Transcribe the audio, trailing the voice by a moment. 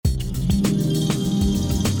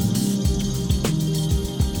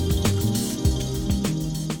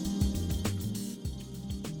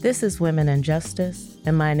This is Women in Justice,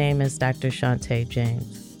 and my name is Dr. Shantae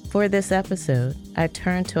James. For this episode, I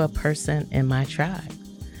turn to a person in my tribe.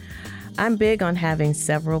 I'm big on having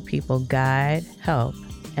several people guide, help,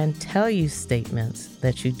 and tell you statements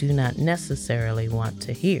that you do not necessarily want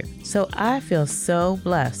to hear. So I feel so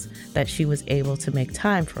blessed that she was able to make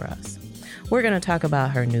time for us. We're going to talk about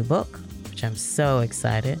her new book, which I'm so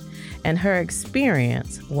excited, and her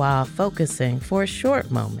experience while focusing for a short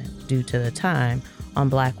moment due to the time on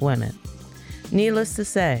Black women. Needless to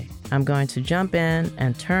say, I'm going to jump in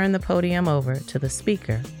and turn the podium over to the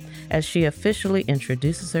speaker as she officially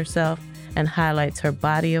introduces herself and highlights her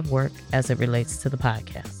body of work as it relates to the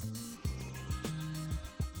podcast.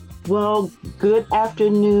 Well, good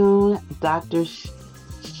afternoon, Dr.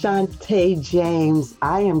 Shantae James.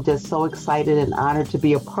 I am just so excited and honored to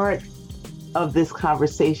be a part of this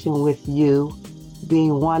conversation with you,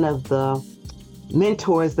 being one of the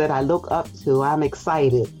mentors that I look up to. I'm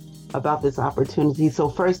excited about this opportunity. So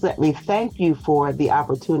first, let me thank you for the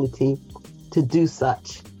opportunity to do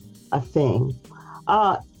such a thing.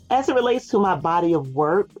 As it relates to my body of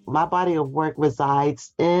work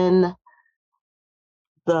resides in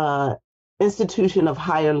the institution of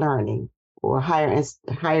higher learning or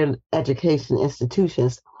higher education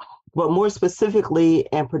institutions, but more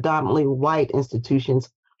specifically and predominantly white institutions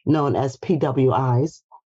known as PWIs.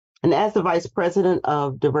 And as the Vice President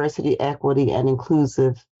of Diversity, Equity, and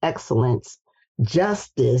Inclusive Excellence,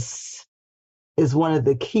 justice is one of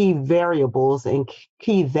the key variables and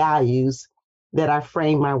key values that I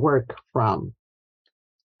frame my work from.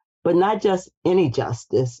 But not just any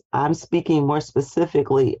justice. I'm speaking more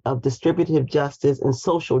specifically of distributive justice and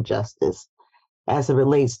social justice as it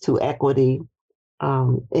relates to equity,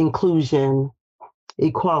 inclusion,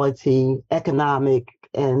 equality, economic,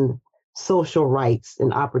 and social rights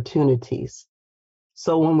and opportunities.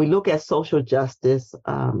 So when we look at social justice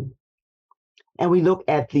and we look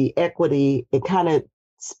at the equity, it kind of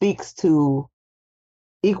speaks to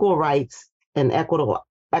equal rights and equitable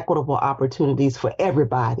opportunities for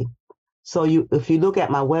everybody. So if you look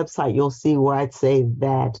at my website, you'll see where I'd say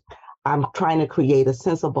that I'm trying to create a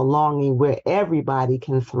sense of belonging where everybody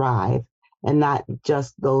can thrive and not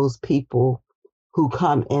just those people who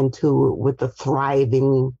come into it with the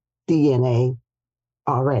thriving DNA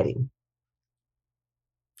already.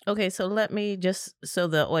 Okay, so let me just, so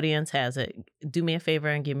the audience has it, do me a favor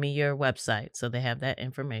and give me your website so they have that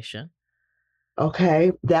information.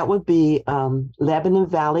 Okay, that would be Lebanon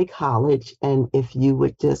Valley College. And if you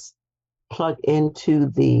would just plug into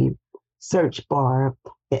the search bar,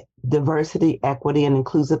 Diversity, Equity, and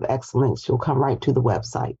Inclusive Excellence, you'll come right to the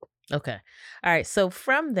website. Okay. All right. So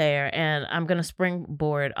from there, and I'm going to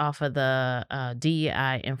springboard off of the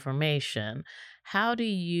DEI information, how do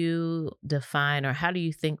you define or how do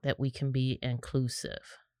you think that we can be inclusive?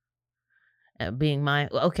 Being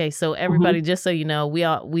mindful. Okay, so everybody, just so you know,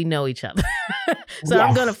 we know each other. So yes.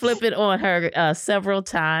 I'm going to flip it on her several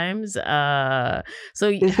times. So her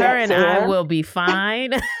and I will be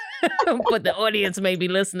fine. But the audience may be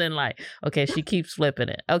listening like, okay, she keeps flipping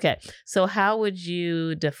it. Okay, so how would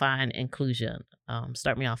you define inclusion?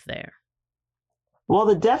 Start me off there. Well,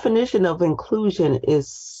 the definition of inclusion is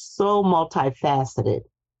so multifaceted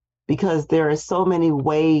because there are so many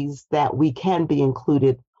ways that we can be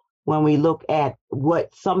included when we look at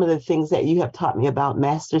what some of the things that you have taught me about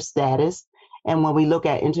master status. And when we look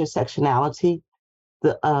at intersectionality,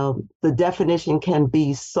 the definition can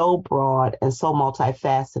be so broad and so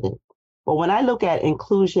multifaceted. But when I look at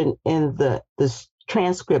inclusion in the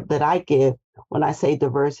transcript that I give, when I say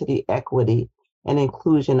diversity, equity, and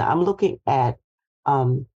inclusion, I'm looking at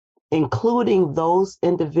including those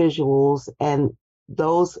individuals and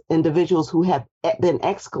those individuals who have been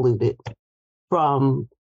excluded from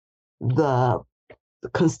the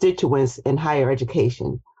constituents in higher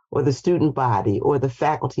education, or the student body, or the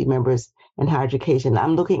faculty members in higher education.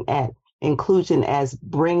 I'm looking at inclusion as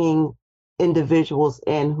bringing individuals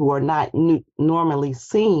in who are not normally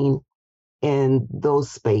seen in those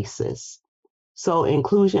spaces. So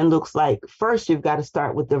inclusion looks like, first, you've got to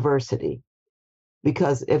start with diversity,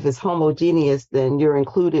 because if it's homogeneous, then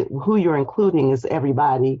who you're including is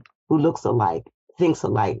everybody who looks alike, thinks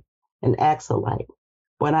alike, and acts alike.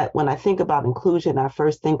 When I think about inclusion, I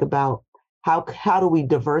first think about how do we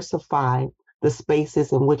diversify the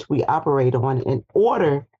spaces in which we operate on in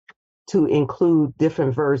order to include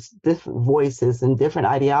different voices and different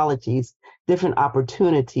ideologies, different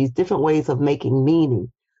opportunities, different ways of making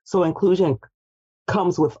meaning. So inclusion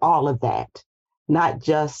comes with all of that, not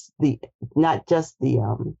just the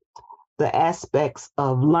aspects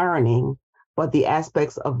of learning, but the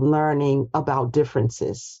aspects of learning about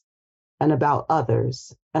differences and about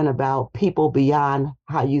others and about people beyond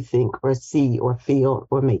how you think or see or feel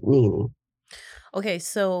or make meaning. Okay,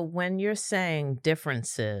 so when you're saying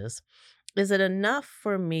differences, is it enough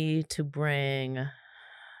for me to bring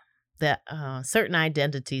that certain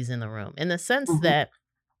identities in the room, in the sense Mhm, that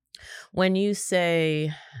when you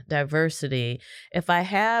say diversity, if I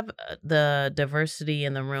have the diversity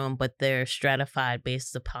in the room, but they're stratified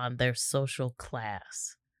based upon their social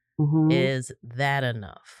class, mhm. is that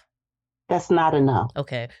enough? That's not enough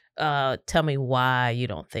Okay. Tell me why you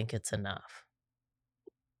don't think it's enough.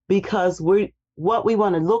 because what we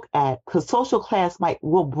want to look at, because social class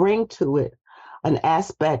will bring to it an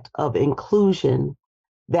aspect of inclusion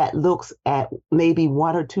that looks at maybe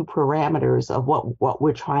one or two parameters of what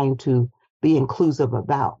we're trying to be inclusive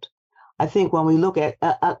about. I think when we look at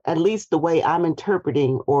least the way I'm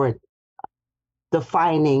interpreting or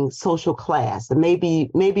defining social class, and maybe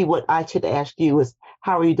what I should ask you is,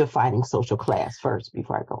 how are you defining social class first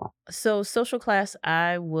before I go on? So social class,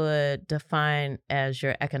 I would define as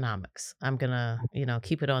your economics. I'm gonna,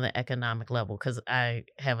 keep it on the economic level because I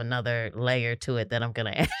have another layer to it that I'm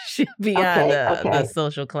gonna ask you beyond Okay, the okay,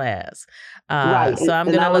 social class. right, So I'm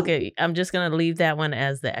and gonna I look was at. I'm just gonna leave that one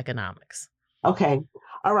as the economics. okay.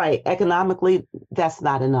 All right, economically, that's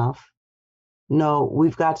not enough. No,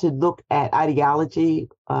 we've got to look at ideology,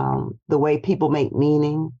 the way people make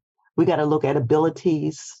meaning. We got to look at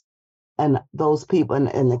abilities and those people and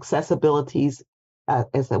accessibilities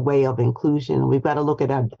as a way of inclusion. We've got to look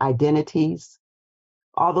at our identities,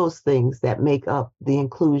 all those things that make up the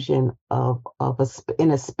inclusion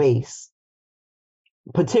in a space,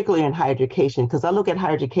 particularly in higher education, because I look at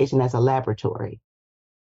higher education as a laboratory.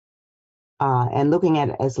 And looking at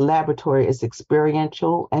it as laboratory is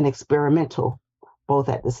experiential and experimental, both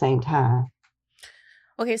at the same time.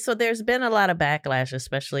 Okay, so there's been a lot of backlash,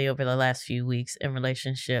 especially over the last few weeks, in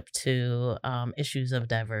relationship to issues of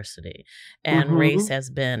diversity, and race Mm-hmm. has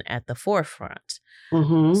been at the forefront.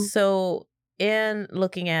 Mm-hmm. So, in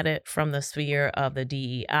looking at it from the sphere of the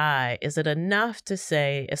DEI, is it enough to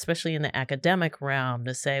say, especially in the academic realm,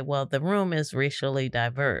 to say, well, the room is racially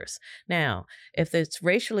diverse? Now, if it's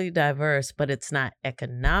racially diverse, but it's not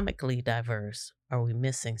economically diverse, are we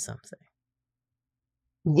missing something?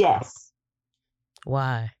 Yes,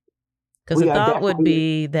 Why? Because the we are thought would definitely.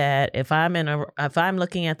 be that if I'm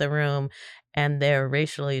looking at the room and they're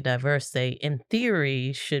racially diverse, they in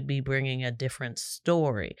theory should be bringing a different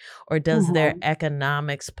story. Or does their Mhm.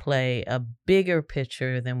 economics play a bigger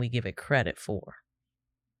picture than we give it credit for?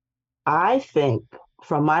 I think,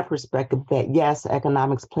 from my perspective, that yes,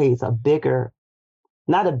 economics plays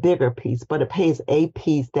not a bigger piece, but it plays a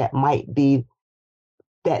piece that might need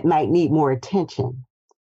more attention,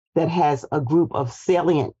 that has a group of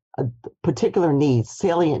particular needs,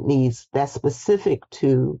 salient needs that's specific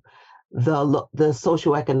to the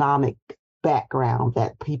socioeconomic background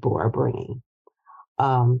that people are bringing.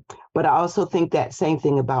 Um, but I also think that same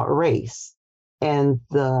thing about race and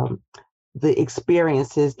the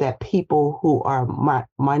experiences that people who are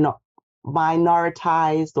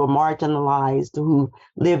minoritized or marginalized, who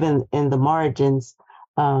live in the margins,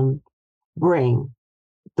 um, bring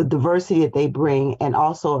the diversity that they bring, and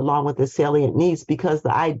also along with the salient needs. Because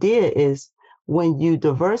the idea is, when you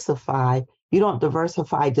diversify, you don't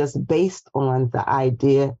diversify just based on the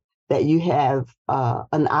idea that you have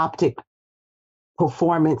an optic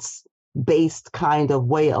performance based kind of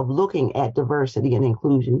way of looking at diversity and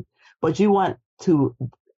inclusion, but you want to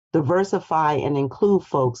diversify and include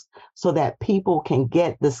folks so that people can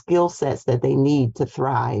get the skill sets that they need to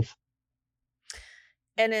thrive.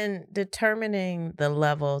 And in determining the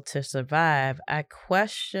level to survive, I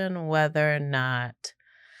question whether or not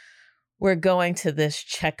we're going to this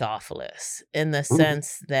checkoff list, in the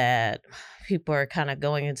sense that people are kind of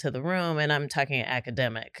going into the room, and I'm talking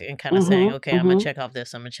academic, and kind of saying, Mm-hmm, okay, I'm gonna mm-hmm, check off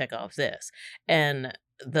this, I'm gonna check off this. And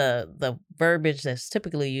the verbiage that's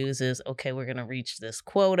typically used is, okay, we're gonna reach this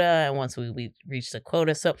quota, and once we reach the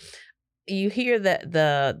quota. So you hear that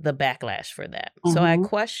the backlash for that. So I mm-hmm.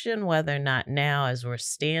 question whether or not now, as we're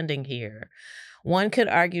standing here, one could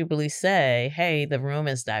arguably say, hey, the room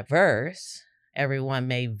is diverse. Everyone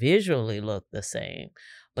may visually look the same,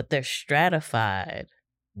 but they're stratified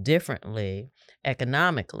differently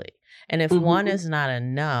economically. And if one Mm-hmm. is not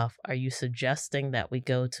enough, are you suggesting that we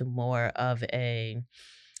go to more of a,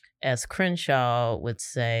 as Crenshaw would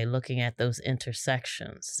say, looking at those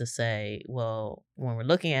intersections to say, well, when we're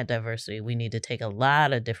looking at diversity, we need to take a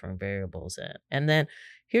lot of different variables in. And then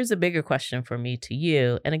here's a bigger question for me to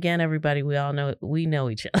you. And again, everybody, we know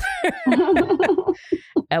each other.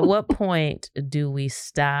 At what point do we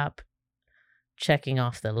stop checking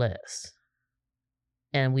off the list?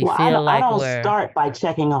 and we Well, feel I like don't we're start by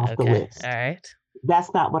checking off the okay. All list. right.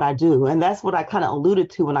 That's not what I do. And that's what I kind of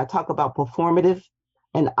alluded to when I talk about performative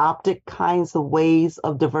and optic kinds of ways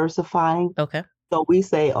of diversifying. Okay. So we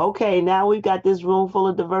say, okay, now we've got this room full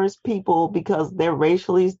of diverse people because they're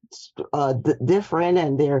racially different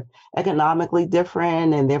and they're economically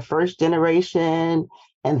different and they're first generation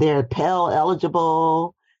and they're Pell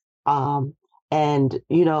eligible. Um, and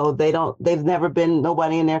they've never been,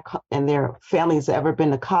 nobody in their families ever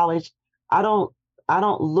been to college. I don't, I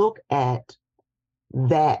don't look at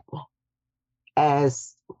that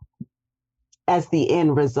as the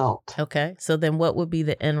end result. Okay. So then what would be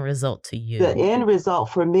the end result to you? The end result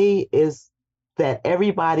for me is that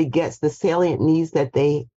everybody gets the salient needs that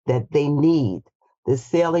they need, the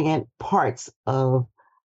salient parts of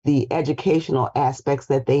the educational aspects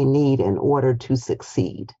that they need in order to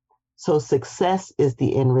succeed. So success is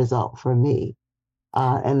the end result for me.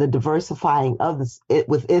 And the diversifying of it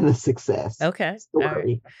within the success Okay. story. All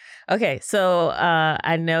right. Okay. So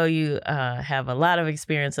I know you have a lot of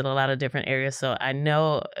experience in a lot of different areas. So I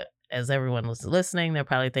know as everyone was listening, they're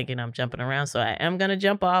probably thinking I'm jumping around. So I am going to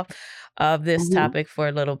jump off of this topic for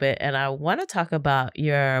a little bit. And I want to talk about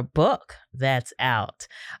your book that's out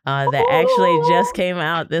that actually just came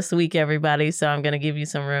out this week, everybody. So I'm going to give you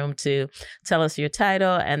some room to tell us your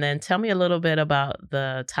title and then tell me a little bit about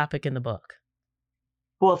the topic in the book.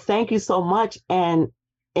 Well, thank you so much. And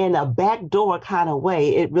in a backdoor kind of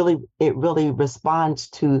way, it really responds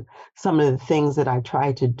to some of the things that I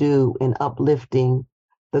try to do in uplifting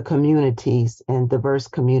the communities and diverse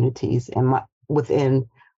communities and within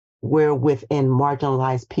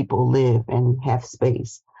marginalized people live and have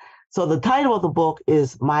space. So the title of the book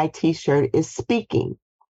is My T-shirt is Speaking.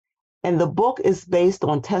 And the book is based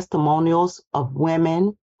on testimonials of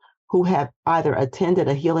women who have either attended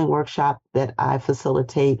a healing workshop that I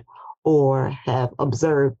facilitate or have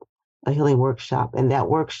observed a healing workshop. And that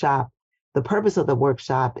workshop, the purpose of the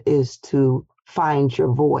workshop is to find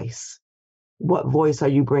your voice. What voice are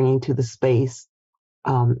you bringing to the space?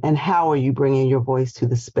 And how are you bringing your voice to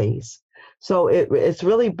the space? So it's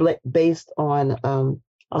really based on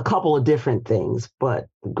a couple of different things, but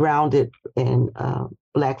grounded in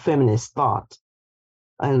Black feminist thought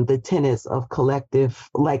and the tenets of collective,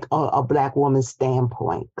 like a Black woman's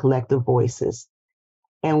standpoint, collective voices.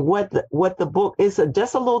 And what the book is,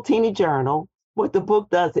 just a little teeny journal. What the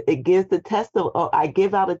book does, it gives the I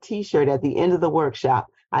give out a T-shirt at the end of the workshop.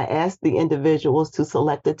 I ask the individuals to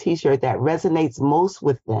select a T-shirt that resonates most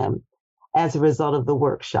with them as a result of the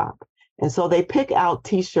workshop. And so they pick out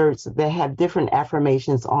T-shirts that have different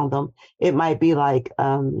affirmations on them. It might be like,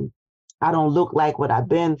 I don't look like what I've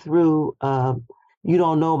been through. You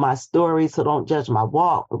don't know my story, so don't judge my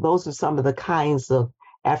walk. Those are some of the kinds of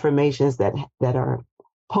affirmations that are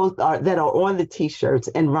on the T-shirts,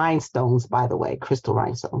 and rhinestones, by the way, crystal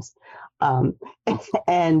rhinestones.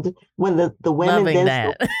 And when the women loving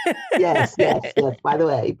that. yes. By the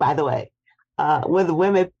way, when the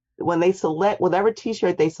women, when they select whatever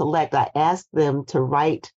T-shirt they select, I ask them to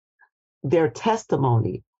write their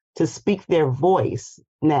testimony, to speak their voice.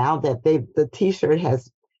 Now that the T-shirt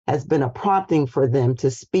has been a prompting for them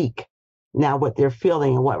to speak now what they're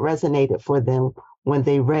feeling and what resonated for them when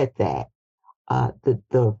they read that,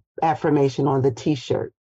 the affirmation on the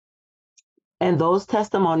T-shirt. And those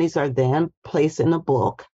testimonies are then placed in the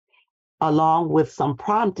book, along with some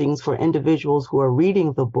promptings for individuals who are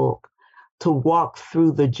reading the book to walk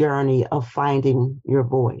through the journey of finding your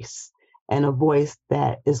voice, and a voice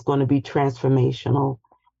that is going to be transformational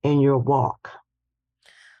in your walk.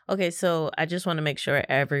 Okay, so I just want to make sure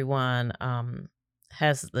everyone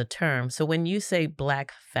has the term. So when you say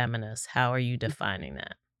Black feminist, how are you defining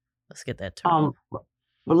that? Let's get that term.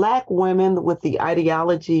 Black women with the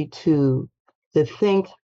ideology to think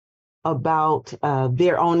about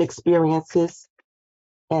their own experiences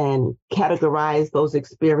and categorize those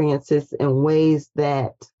experiences in ways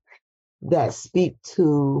that speak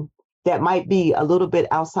to, that might be a little bit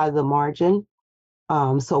outside the margin.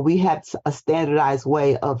 So we have a standardized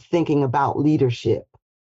way of thinking about leadership.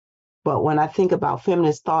 But when I think about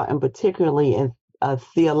feminist thought, and particularly in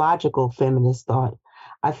theological feminist thought,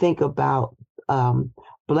 I think about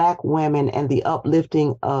Black women and the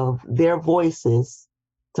uplifting of their voices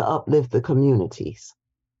to uplift the communities.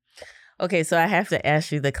 Okay, so I have to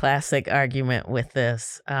ask you the classic argument with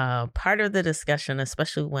this. Part of the discussion,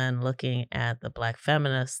 especially when looking at the Black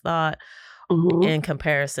feminist thought, in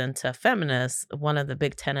comparison to feminists, one of the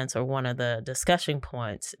big tenets or one of the discussion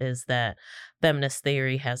points is that feminist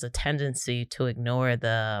theory has a tendency to ignore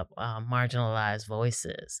the marginalized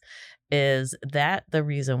voices. Is that the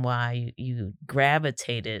reason why you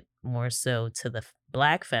gravitated more so to the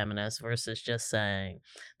Black feminists versus just saying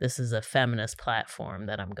this is a feminist platform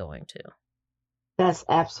that I'm going to? That's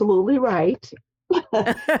absolutely right.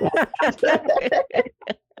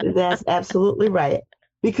 That's absolutely right.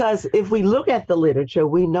 Because if we look at the literature,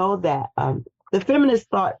 we know that the feminist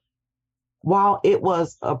thought, while it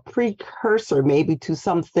was a precursor maybe to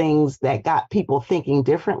some things that got people thinking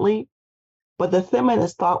differently, but the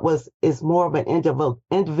feminist thought is more of an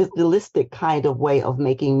individualistic kind of way of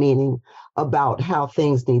making meaning about how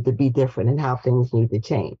things need to be different and how things need to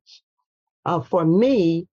change. For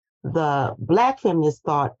me, the Black feminist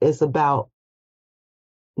thought is about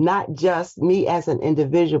not just me as an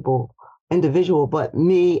individual, but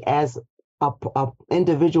me as a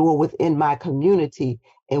individual within my community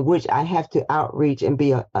in which I have to outreach and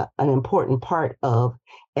be an important part of,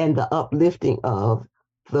 and the uplifting of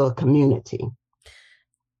the community.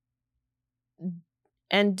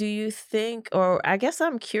 And do you think, or I guess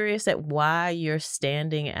I'm curious at why you're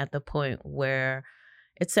standing at the point where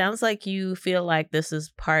it sounds like you feel like this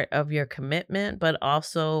is part of your commitment, but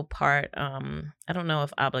also part, I don't know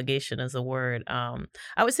if obligation is a word. I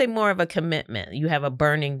would say more of a commitment. You have a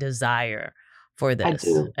burning desire for this. I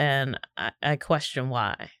do. And I question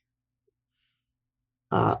why.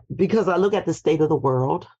 Because I look at the state of the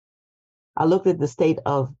world. I look at the state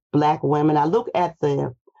of Black women. I look at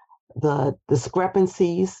the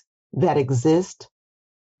discrepancies that exist,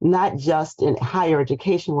 not just in higher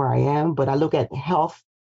education where I am, but I look at health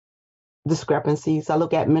discrepancies. I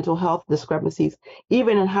look at mental health discrepancies.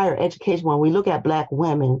 Even in higher education, when we look at Black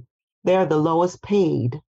women, they're the lowest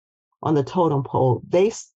paid on the totem pole.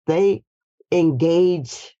 They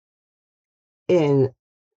engage in,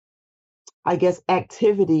 I guess,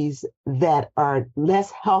 activities that are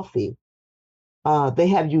less healthy. They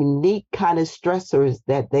have unique kind of stressors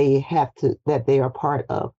that they are part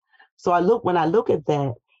of. So when I look at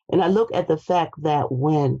that, and I look at the fact that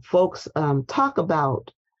when folks talk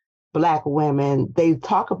about Black women, they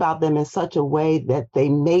talk about them in such a way that they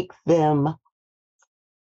make them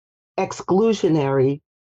exclusionary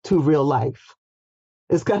to real life.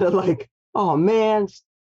 It's kind of like, oh man,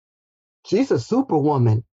 she's a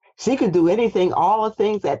superwoman. She can do anything, all the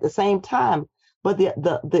things at the same time. But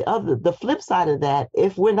the flip side of that,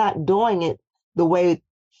 if we're not doing it the way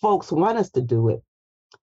folks want us to do it,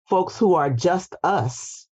 folks who are just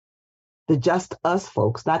us, the just us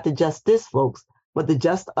folks, not the justice folks, but the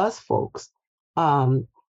just us folks,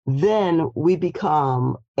 then we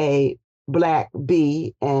become a Black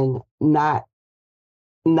bee and not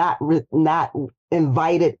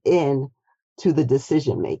invited in to the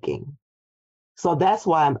decision making. So that's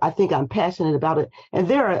why I think I'm passionate about it. And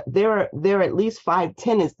there are at least 5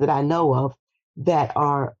 tenets that I know of that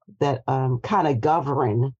kind of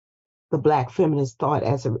govern the Black feminist thought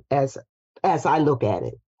as I look at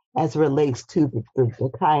it, as it relates to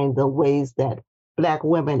the ways that Black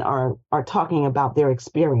women are talking about their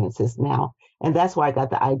experiences now. And that's why I got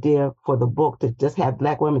the idea for the book, to just have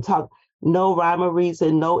Black women talk, no rhyme or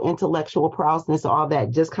reason, no intellectual prowess, all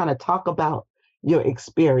that, just kind of talk about your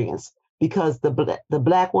experience. Because the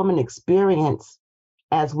Black woman experience,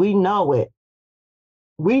 as we know it,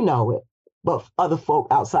 but other folk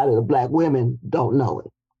outside of the Black women don't know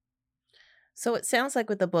it. So it sounds like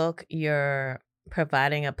with the book, you're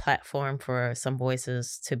providing a platform for some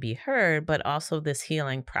voices to be heard, but also this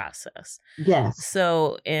healing process. Yes.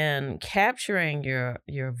 So in capturing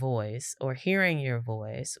your voice or hearing your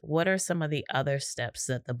voice, what are some of the other steps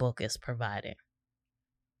that the book is providing?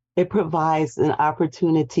 It provides an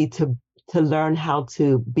opportunity to learn how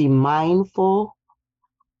to be mindful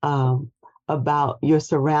about your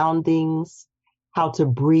surroundings, how to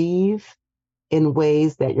breathe in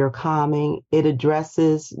ways that you're calming. It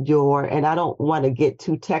addresses and I don't want to get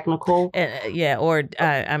too technical.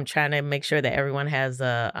 I'm trying to make sure that everyone has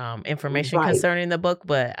information concerning the book,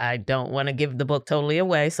 but I don't want to give the book totally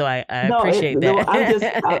away. So I appreciate that. No, I'm just,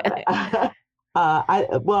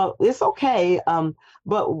 well, it's okay.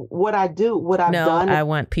 But I've done. I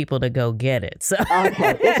want people to go get it. So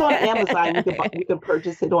okay, it's on Amazon. You can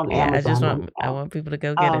purchase it on Amazon. I want people to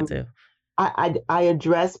go get it too. I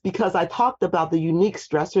address, because I talked about the unique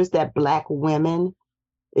stressors that Black women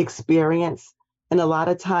experience, and a lot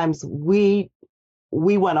of times we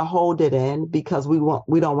want to hold it in because we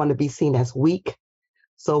don't want to be seen as weak,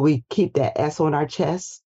 so we keep that S on our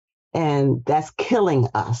chest, and that's killing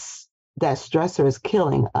us. That stressor is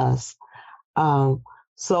killing us.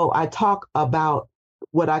 So I talk about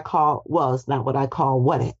what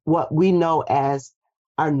we know as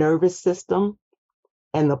our nervous system,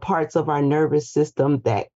 and the parts of our nervous system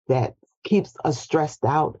that keeps us stressed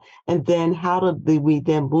out. And then how do we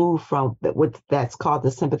then move from what that's called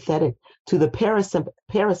the sympathetic to the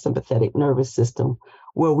parasympathetic nervous system,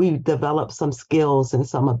 where we develop some skills and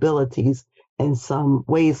some abilities and some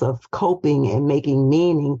ways of coping and making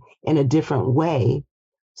meaning in a different way,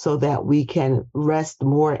 so that we can rest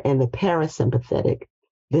more in the parasympathetic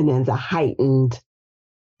than in the heightened,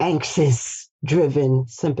 anxious, driven,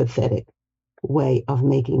 sympathetic way of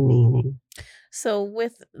making meaning. So,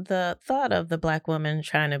 with the thought of the Black woman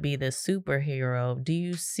trying to be the superhero, do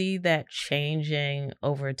you see that changing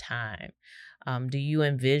over time? Do you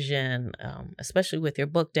envision, especially with your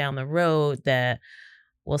book down the road, that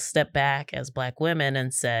we'll step back as Black women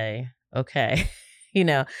and say, okay,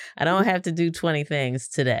 I don't have to do 20 things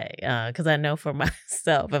today? Because I know for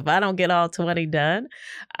myself, if I don't get all 20 done,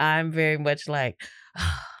 I'm very much like,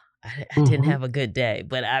 oh, I didn't have a good day,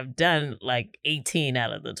 but I've done like 18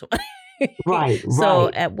 out of the 20. Right, So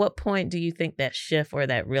right. at what point do you think that shift or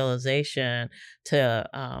that realization to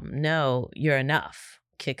know you're enough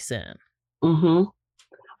kicks in? hmm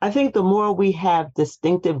I think the more we have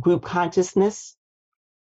distinctive group consciousness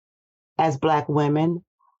as Black women,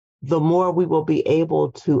 the more we will be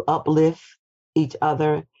able to uplift each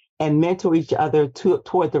other and mentor each other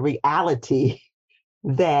toward the reality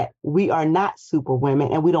that we are not super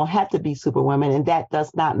women and we don't have to be super women, and that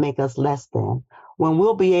does not make us less than. When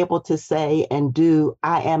we'll be able to say and do,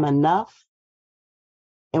 I am enough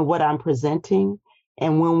in what I'm presenting,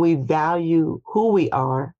 and when we value who we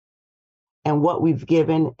are and what we've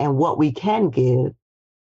given and what we can give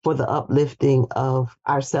for the uplifting of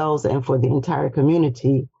ourselves and for the entire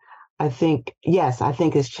community, I think, yes, I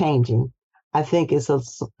think it's changing. I think it's a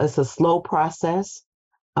slow process,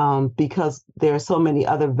 because there are so many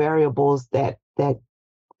other variables that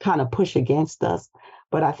kind of push against us.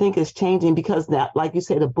 But I think it's changing because now, like you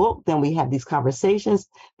said, a book, then we have these conversations.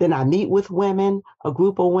 Then I meet with women, a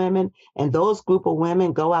group of women, and those group of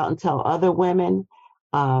women go out and tell other women.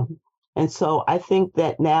 And so I think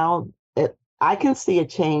that now I can see a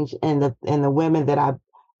change in the women that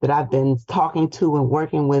I've been talking to and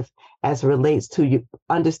working with, as it relates to you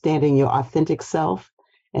understanding your authentic self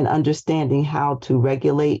and understanding how to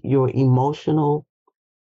regulate your emotional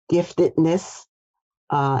giftedness,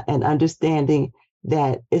 and understanding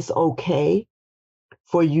that it's okay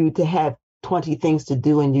for you to have 20 things to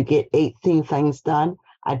do and you get 18 things done.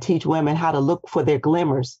 I teach women how to look for their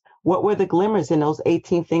glimmers. What were the glimmers in those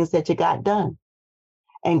 18 things that you got done?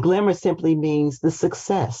 And glimmer simply means the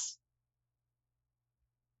success.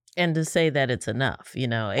 And to say that it's enough,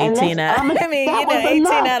 And 18 out, that was 18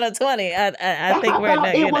 enough. out of 20. I think How we're about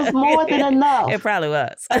not, it was more than enough? It probably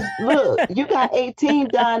was. Look, you got 18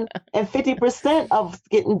 done and 50% of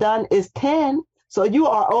getting done is 10. So you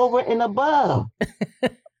are over and above.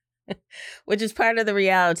 Which is part of the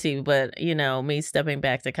reality, but me stepping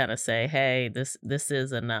back to kind of say, hey, this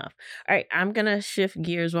is enough. All right, I'm gonna shift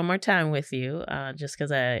gears one more time with you, just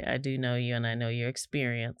because I do know you and I know your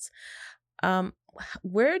experience.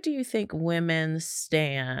 Where do you think women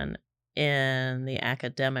stand in the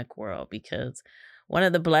academic world? Because one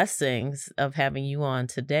of the blessings of having you on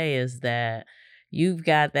today is that you've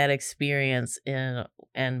got that experience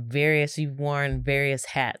you've worn various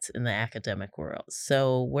hats in the academic world.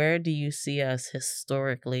 So where do you see us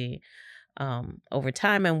historically, over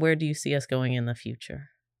time, and where do you see us going in the future?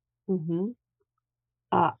 hmm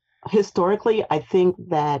Uh, Historically, I think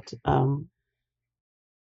that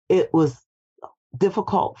it was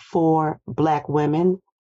difficult for Black women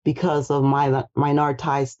because of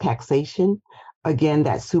minoritized taxation. Again,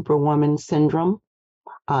 that superwoman syndrome,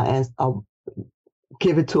 as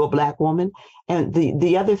give it to a Black woman. And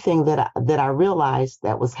the other thing that I realized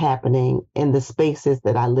that was happening in the spaces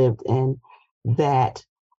that I lived in, that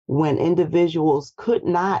when individuals could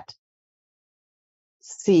not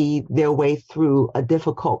see their way through a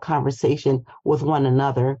difficult conversation with one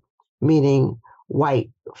another, meaning white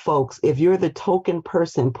folks, if you're the token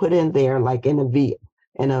person put in there, like in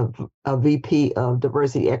a VP of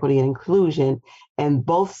diversity, equity, and inclusion, and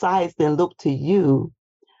both sides then look to you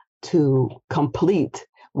to complete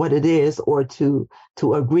what it is, or to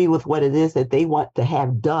agree with what it is that they want to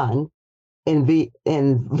have done in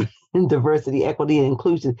diversity, equity, and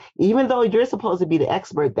inclusion, even though you're supposed to be the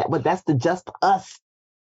expert, but that's the just us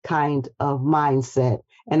kind of mindset.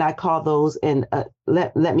 And I call those, and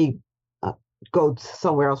let me go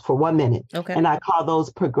somewhere else for 1 minute. Okay. And I call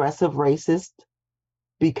those progressive racist,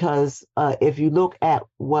 because if you look at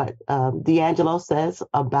what D'Angelo says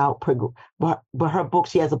about, but her book,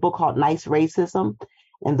 she has a book called Nice Racism,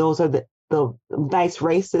 and those are the nice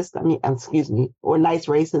racist, or nice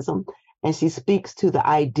racism. And she speaks to the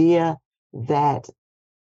idea that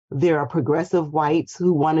there are progressive whites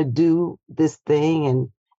who want to do this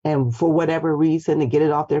thing and for whatever reason to get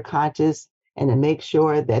it off their conscience and to make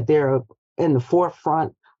sure that they're in the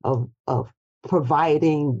forefront of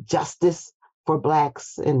providing justice for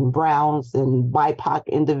Blacks and Browns and BIPOC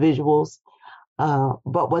individuals.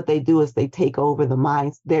 But what they do is they take over the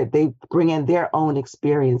minds. They bring in their own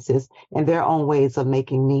experiences and their own ways of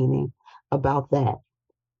making meaning about that.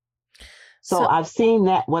 So I've seen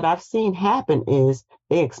that. What I've seen happen is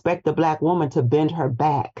they expect the Black woman to bend her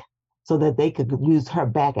back so that they could use her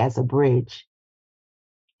back as a bridge.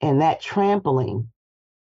 And that trampling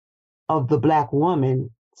of the Black woman's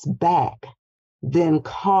back then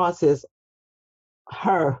causes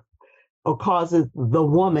her, or causes the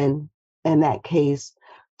woman in that case,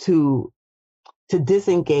 to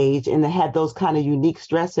disengage and to have those kind of unique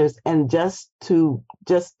stressors and just to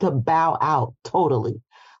bow out totally.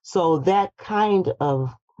 So that kind of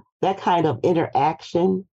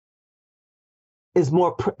interaction is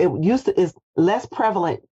is less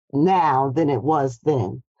prevalent now than it was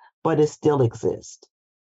then, but it still exists.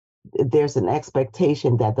 There's an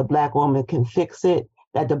expectation that the Black woman can fix it,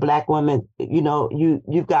 that the Black woman,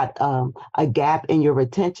 you've got a gap in your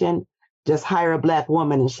retention, just hire a Black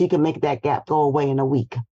woman and she can make that gap go away in a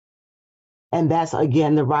week. And that's,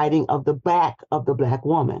 again, the riding of the back of the Black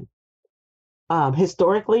woman.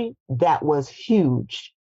 Historically, that was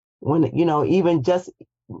huge. When, even just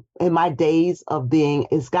in my days of being,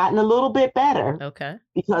 it's gotten a little bit better. Okay.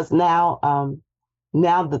 Because now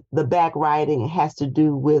the back riding has to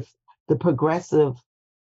do with the progressive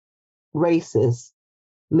races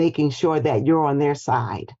making sure that you're on their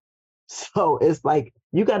side. So it's like,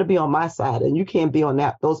 you got to be on my side and you can't be on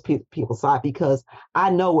those people's side because I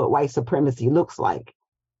know what white supremacy looks like,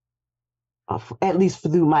 at least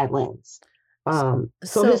through my lens.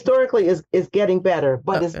 So historically it's getting better,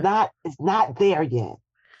 but it's not there yet.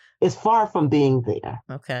 It's far from being there.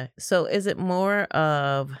 Okay. So is it more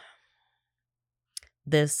of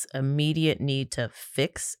this immediate need to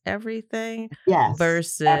fix everything? Yes.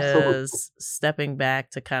 Versus absolutely. stepping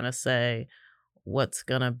back to kind of say what's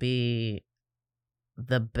going to be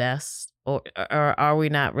the best, or are we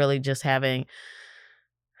not really just having,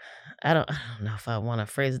 I don't know if I want to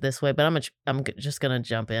phrase it this way, but I'm just going to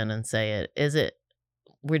jump in and say it. Is it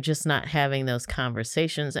we're just not having those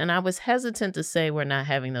conversations? And I was hesitant to say we're not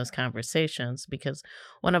having those conversations because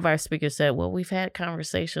one of our speakers said, well, we've had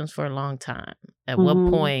conversations for a long time. At what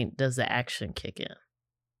point does the action kick in?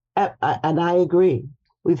 And I agree.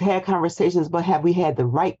 We've had conversations, but have we had the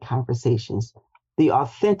right conversations, the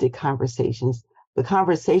authentic conversations, the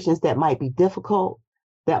conversations that might be difficult,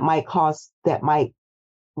 that might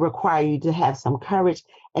require you to have some courage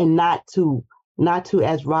and not to,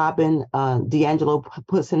 as Robin DiAngelo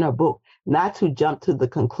puts in her book, not to jump to the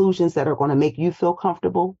conclusions that are going to make you feel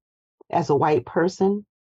comfortable as a white person,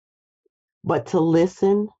 but to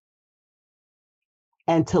listen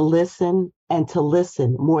and to listen and to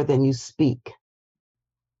listen more than you speak.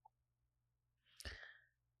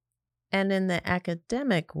 And in the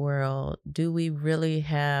academic world, do we really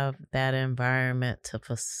have that environment to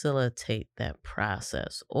facilitate that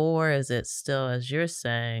process? Or is it still, as you're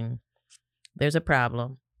saying, there's a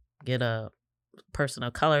problem, get a person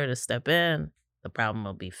of color to step in, the problem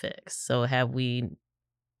will be fixed? So have we,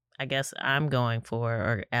 I guess I'm going for,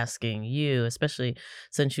 or asking you, especially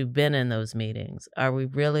since you've been in those meetings, are we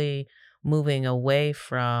really moving away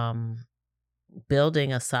from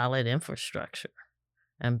building a solid infrastructure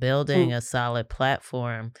and building a solid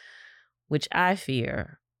platform, which I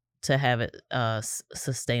fear to have it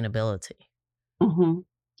sustainability?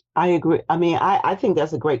 I agree. I mean, I think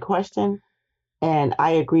that's a great question. And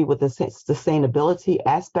I agree with the sustainability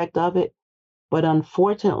aspect of it. But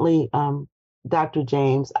unfortunately, Dr.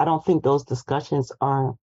 James, I don't think those discussions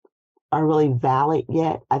are really valid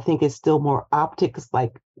yet. I think it's still more optics,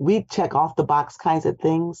 like we check off the box kinds of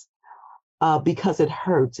things because it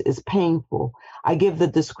hurts, it's painful. I give the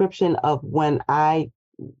description of when I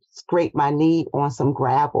scraped my knee on some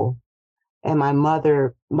gravel and my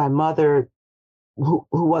mother, who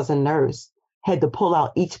was a nurse, had to pull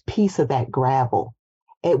out each piece of that gravel.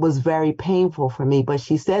 It was very painful for me, but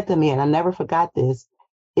she said to me, and I never forgot this,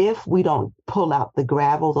 if we don't pull out the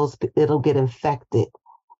gravel, it'll get infected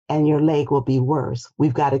and your leg will be worse.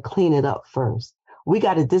 We've got to clean it up first. We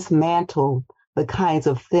got to dismantle the kinds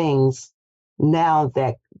of things now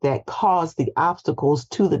that cause the obstacles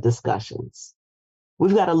to the discussions.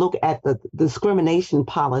 We've got to look at the discrimination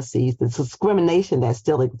policies, the discrimination that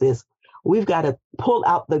still exists. We've got to pull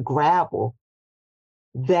out the gravel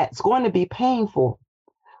that's going to be painful,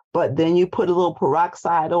 but then you put a little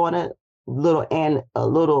peroxide on it, a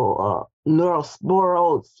little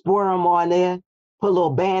neurosporum on there, put a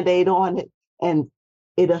little Band-Aid on it, and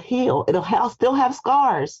it'll heal. Still have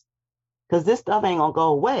scars because this stuff ain't going to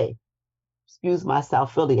go away. Excuse my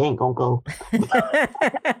South Philly, ain't going to go.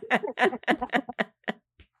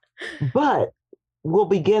 But we'll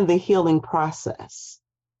begin the healing process.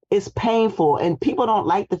 It's painful, and people don't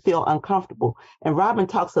like to feel uncomfortable. And Robin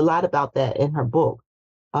talks a lot about that in her book.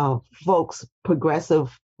 Folks,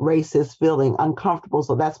 progressive racists feeling uncomfortable.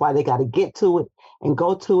 So that's why they got to get to it and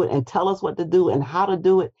go to it and tell us what to do and how to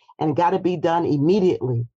do it. And it got to be done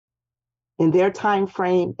immediately in their time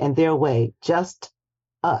frame and their way. Just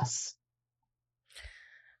us.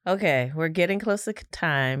 Okay, we're getting close to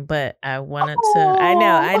time, but I wanted to. I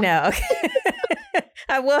know. Okay.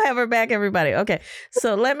 I will have her back, everybody. Okay,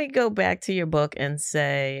 so let me go back to your book and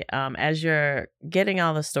say, as you're getting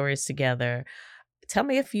all the stories together, tell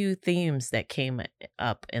me a few themes that came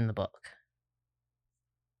up in the book.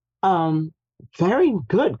 Very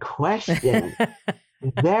good question.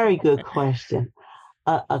 Very good question.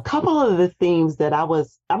 A couple of the themes that I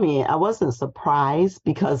wasn't surprised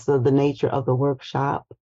because of the nature of the workshop,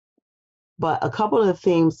 but a couple of the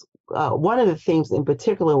themes, one of the themes in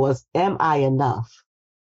particular was, am I enough?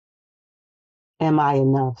 Am I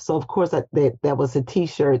enough? So of course that was a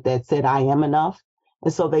t-shirt that said, I am enough.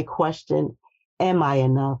 And so they questioned, am I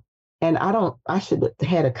enough? And I should have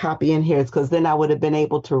had a copy in here because then I would have been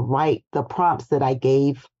able to write the prompts that I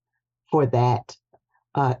gave for that,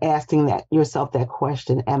 asking yourself that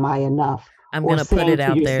question, am I enough? I'm going to put it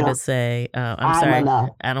out there to say, I'm sorry, enough.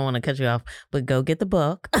 I don't want to cut you off, but go get the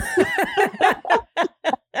book.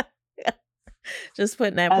 Just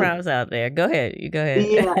putting that promise out there. Go ahead. You go ahead.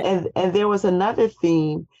 Yeah, and there was another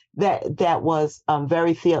theme that was a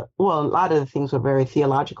lot of the things were very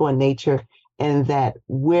theological in nature, and that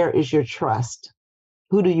where is your trust?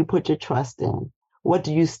 Who do you put your trust in? What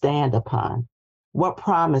do you stand upon? What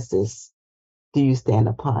promises do you stand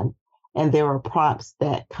upon? And there are prompts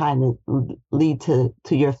that kind of lead to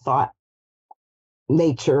your thought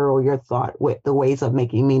nature or your thought with the ways of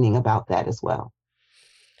making meaning about that as well.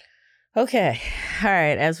 Okay. All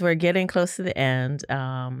right. As we're getting close to the end,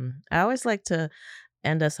 I always like to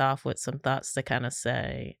end us off with some thoughts to kind of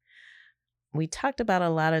say, we talked about a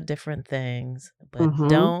lot of different things, but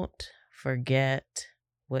don't forget,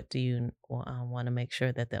 what do you want to make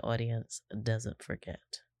sure that the audience doesn't forget?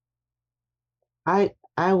 I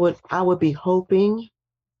would be hoping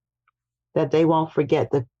that they won't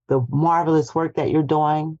forget the marvelous work that you're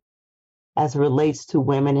doing as it relates to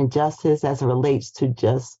women and justice, as it relates to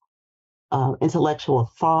just intellectual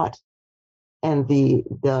thought and the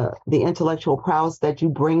intellectual prowess that you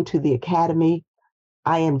bring to the Academy.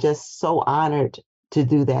 I am just so honored to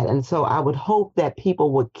do that. And so I would hope that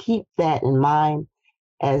people would keep that in mind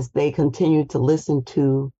as they continue to listen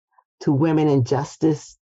to Women in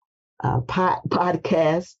Justice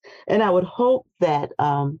podcast. And I would hope that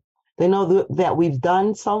they know that we've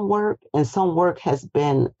done some work, and some work has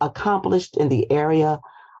been accomplished in the area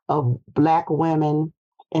of Black women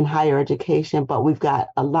in higher education, but we've got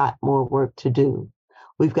a lot more work to do.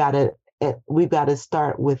 We've got to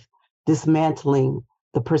start with dismantling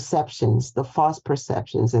the perceptions, the false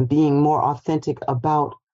perceptions, and being more authentic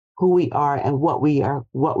about who we are and what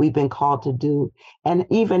we've been called to do, and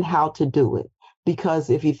even how to do it. Because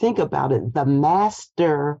if you think about it, the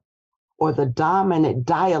master or the dominant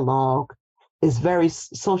dialogue is very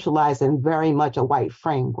socialized and very much a white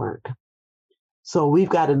framework. So we've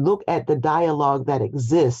got to look at the dialogue that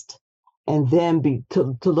exists, and then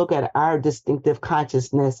to look at our distinctive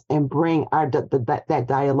consciousness and bring that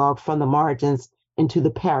dialogue from the margins into the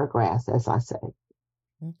paragraphs, as I say.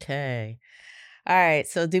 Okay. All right.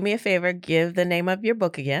 So do me a favor, give the name of your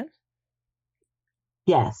book again.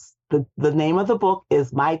 Yes. The name of the book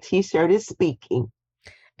is My T-Shirt is Speaking.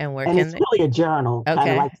 And it's really a journal, okay,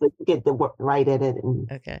 kind of like so you get the work right at it.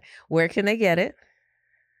 Okay. Where can they get it?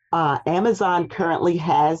 Amazon currently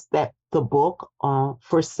has the book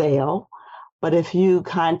for sale, but if you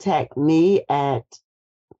contact me at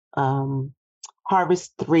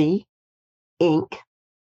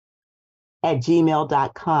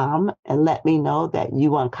harvest3inc@gmail.com and let me know that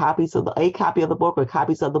you want a copy of the book or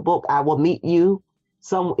copies of the book, I will meet you.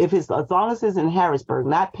 If it's as long as it's in Harrisburg,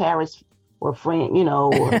 not Paris or France,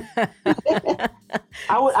 or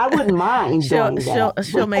I wouldn't mind doing that.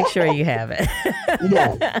 She'll make sure you have it.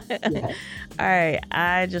 Yes. All right.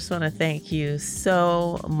 I just want to thank you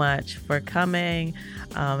so much for coming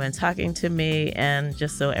and talking to me. And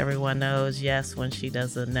just so everyone knows, yes, when she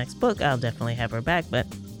does the next book, I'll definitely have her back. But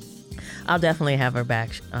I'll definitely have her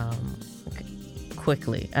back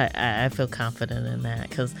quickly. I feel confident in that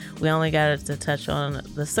because we only got to touch on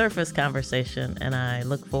the surface conversation, and I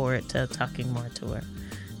look forward to talking more to her.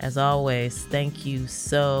 As always, thank you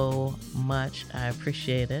so much. I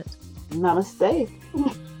appreciate it. Namaste.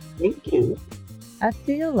 Thank you. I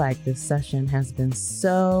feel like this session has been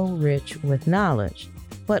so rich with knowledge,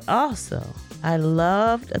 but also I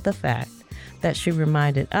loved the fact that she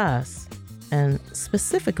reminded us, and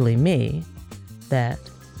specifically me, that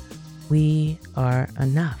we are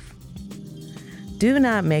enough. Do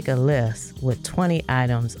not make a list with 20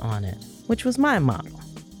 items on it, which was my model.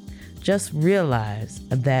 Just realize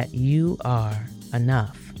that you are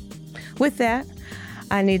enough. With that,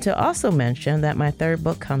 I need to also mention that my third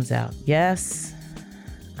book comes out. Yes,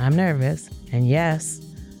 I'm nervous, and yes,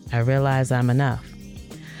 I realize I'm enough.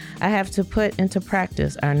 I have to put into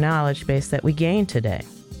practice our knowledge base that we gained today.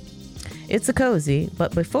 It's a cozy,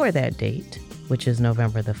 but before that date, which is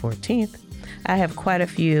November the 14th, I have quite a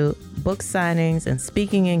few book signings and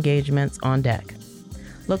speaking engagements on deck.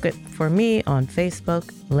 Look for me on Facebook,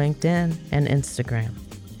 LinkedIn, and Instagram.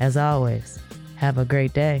 As always, have a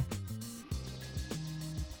great day.